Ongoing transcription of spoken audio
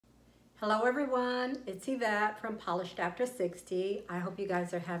Hello everyone, it's Yvette from Polished After 60. I hope you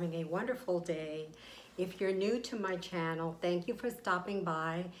guys are having a wonderful day. If you're new to my channel, thank you for stopping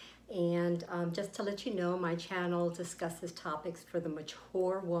by. And just to let you know, my channel discusses topics for the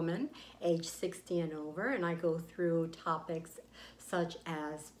mature woman, age 60 and over, and I go through topics such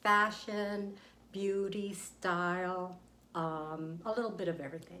as fashion, beauty, style, a little bit of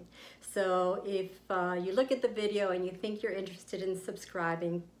everything. So if you look at the video and you think you're interested in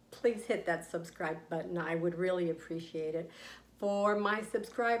subscribing, please hit that subscribe button. I would really appreciate it. For my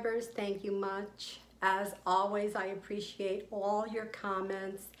subscribers, thank you much. As always, I appreciate all your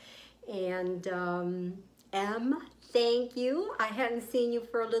comments. And thank you. I hadn't seen you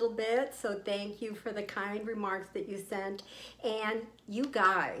for a little bit, so thank you for the kind remarks that you sent. And you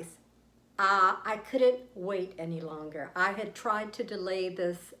guys, I couldn't wait any longer. I had tried to delay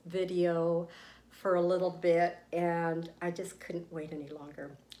this video for a little bit and I just couldn't wait any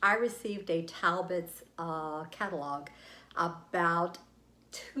longer. I received a Talbots catalog about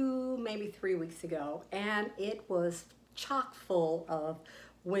 2, maybe 3 weeks ago, and it was chock full of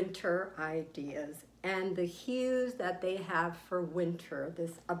winter ideas. And the hues that they have for winter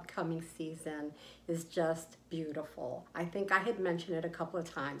this upcoming season is just beautiful. I think I had mentioned it a couple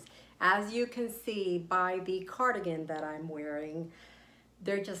of times. As you can see by the cardigan that I'm wearing,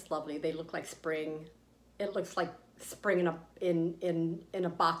 they're just lovely. They look like spring. It looks like spring in a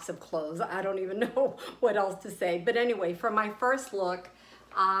box of clothes. I don't even know what else to say. But anyway, for my first look,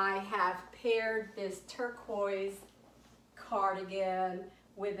 I have paired this turquoise cardigan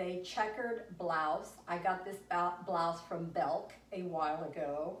with a checkered blouse. I got this blouse from Belk a while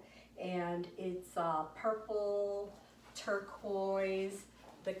ago, and it's purple, turquoise.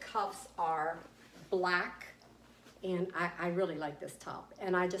 The cuffs are black, and I really like this top.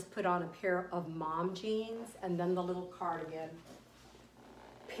 And I just put on a pair of mom jeans and then the little cardigan.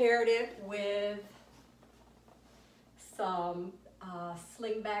 Paired it with some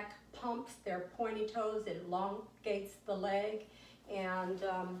slingback pumps. They're pointy toes. It elongates the leg. And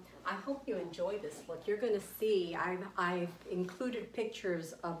I hope you enjoy this look. You're going to see, I've included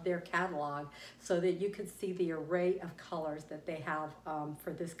pictures of their catalog so that you can see the array of colors that they have for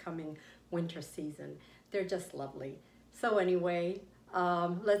this coming winter season. They're just lovely. So anyway,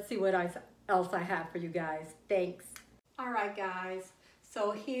 let's see what else I have for you guys. Thanks. All right, guys.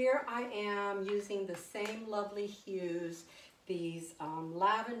 So here I am using the same lovely hues, these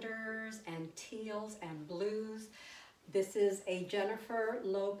lavenders and teals and blues. This is a Jennifer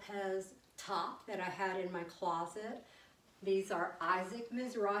Lopez top that I had in my closet. These are Isaac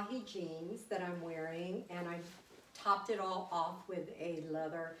Mizrahi jeans that I'm wearing, and I topped it all off with a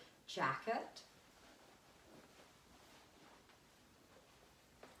leather jacket.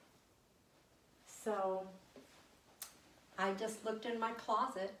 So I just looked in my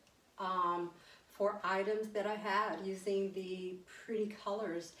closet for items that I had using the pretty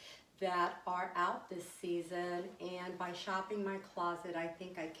colors that are out this season, and by shopping my closet, I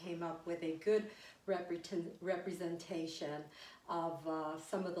think I came up with a good representation of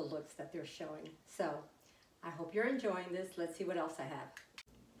some of the looks that they're showing. So I hope you're enjoying this. Let's see what else I have.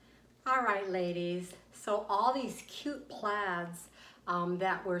 All right, ladies, so all these cute plaids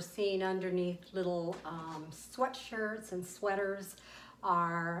that we're seeing underneath little sweatshirts and sweaters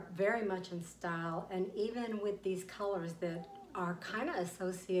are very much in style, and even with these colors that are kind of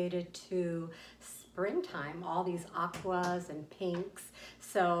associated to springtime, all these aquas and pinks.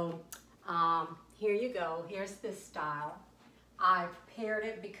 So here you go. Here's this style. I've paired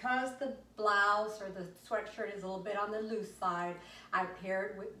it because the blouse or the sweatshirt is a little bit on the loose side. I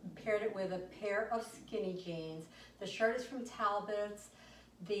paired it with a pair of skinny jeans. The shirt is from Talbots.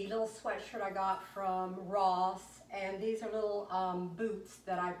 The little sweatshirt I got from Ross, and these are little boots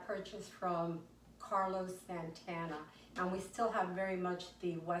that I purchased from Carlos Santana. And we still have very much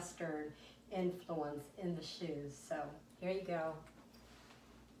the Western influence in the shoes. So here you go.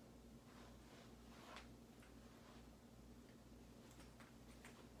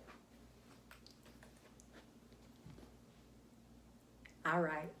 All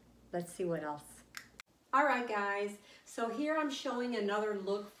right, let's see what else. All right, guys, so here I'm showing another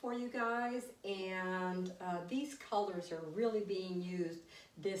look for you guys, and these colors are really being used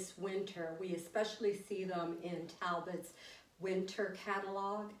this winter. We especially see them in Talbot's winter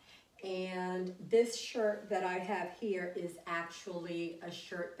catalog, and this shirt that I have here is actually a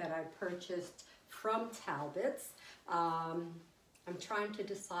shirt that I purchased from Talbots. I'm trying to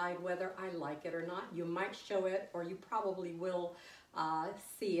decide whether I like it or not. You might show it, or you probably will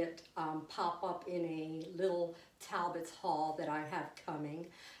see it pop up in a little Talbots haul that I have coming.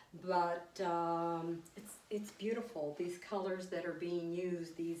 But it's beautiful. These colors that are being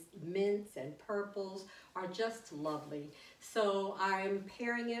used, these mint and purples are just lovely. So I'm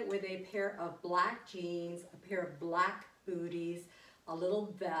pairing it with a pair of black jeans, a pair of black booties, a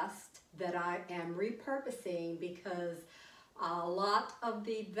little vest that I am repurposing because a lot of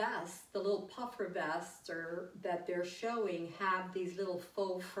the vests, the little puffer vests that they're showing, have these little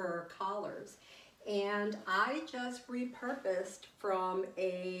faux fur collars. And I just repurposed from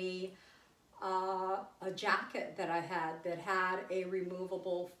a jacket that I had that had a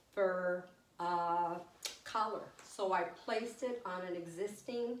removable fur collar. So I placed it on an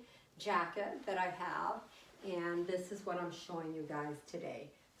existing jacket that I have, and this is what I'm showing you guys today.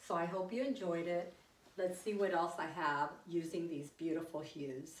 So I hope you enjoyed it. Let's see what else I have using these beautiful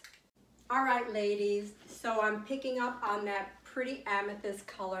hues. All right, ladies, so I'm picking up on that pretty amethyst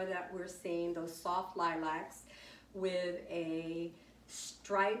color that we're seeing, those soft lilacs, with a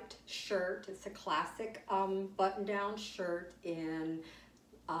striped shirt. It's a classic button-down shirt in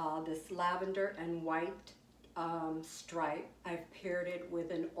this lavender and white stripe. I've paired it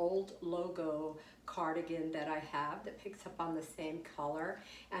with an old logo cardigan that I have that picks up on the same color,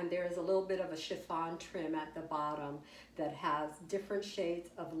 and there's a little bit of a chiffon trim at the bottom that has different shades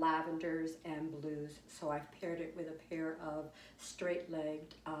of lavenders and blues. So I've paired it with a pair of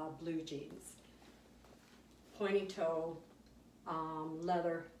straight-legged blue jeans, pointy toe,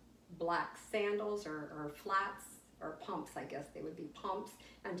 leather black sandals or flats or pumps, I guess they would be pumps,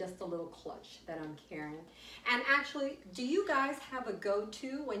 and just a little clutch that I'm carrying. And actually, do you guys have a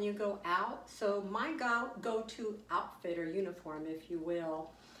go-to when you go out? So my go-to outfit or uniform, if you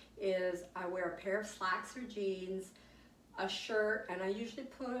will, is I wear a pair of slacks or jeans, a shirt, and I usually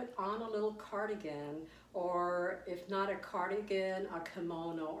put on a little cardigan, or if not a cardigan, a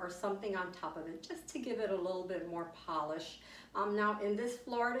kimono or something on top of it, just to give it a little bit more polish. Now in this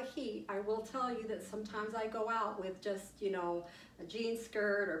Florida heat, I will tell you that sometimes I go out with just, you know, a jean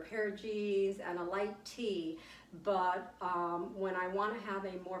skirt or a pair of jeans and a light tee, but when I want to have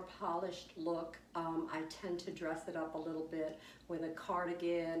a more polished look, I tend to dress it up a little bit with a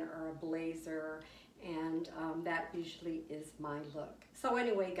cardigan or a blazer, and that usually is my look. So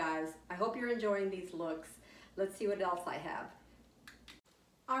anyway, guys, I hope you're enjoying these looks. Let's see what else I have.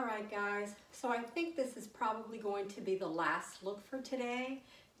 All right, guys, so I think this is probably going to be the last look for today.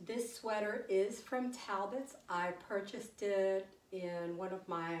 This sweater is from Talbots. I purchased it in one of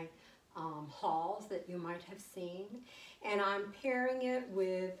my hauls that you might have seen, and I'm pairing it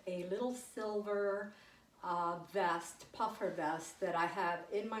with a little silver vest, puffer vest that I have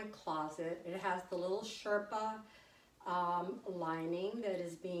in my closet. It has the little Sherpa lining that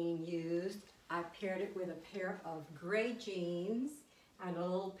is being used. I paired it with a pair of gray jeans and a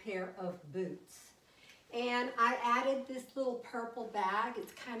little pair of boots. And I added this little purple bag.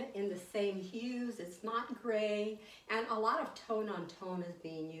 It's kind of in the same hues. It's not gray, and a lot of tone on tone is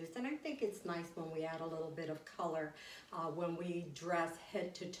being used. And I think it's nice when we add a little bit of color when we dress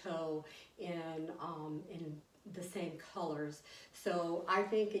head to toe in the same colors. So I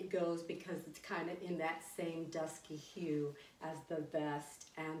think it goes because it's kind of in that same dusky hue as the vest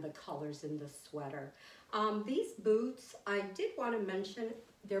and the colors in the sweater. These boots, I did want to mention,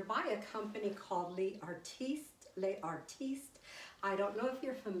 they're by a company called Les Artistes. I don't know if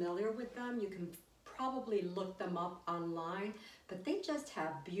you're familiar with them. You can probably look them up online, but they just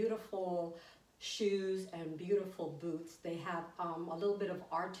have beautiful shoes and beautiful boots. They have a little bit of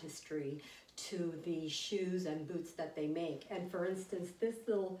artistry to the shoes and boots that they make. And for instance, this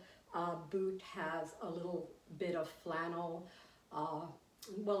little boot has a little bit of flannel,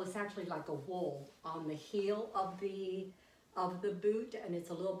 well, it's actually like a wool on the heel of the boot, and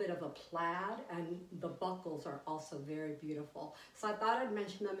it's a little bit of a plaid, and the buckles are also very beautiful. So I thought I'd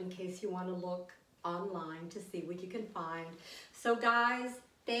mention them in case you want to look online to see what you can find. So guys,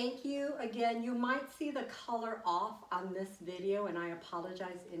 thank you again. You might see the color off on this video, and I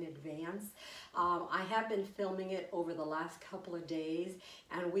apologize in advance. I have been filming it over the last couple of days,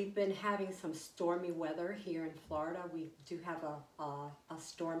 and we've been having some stormy weather here in Florida. We do have a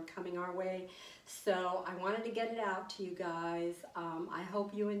storm coming our way, so I wanted to get it out to you guys. I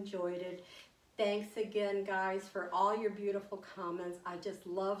hope you enjoyed it. Thanks again, guys, for all your beautiful comments. I just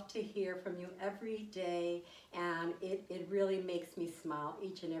love to hear from you every day, and it really makes me smile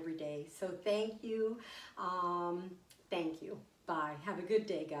each and every day. So thank you. Thank you. Bye. Have a good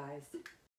day, guys.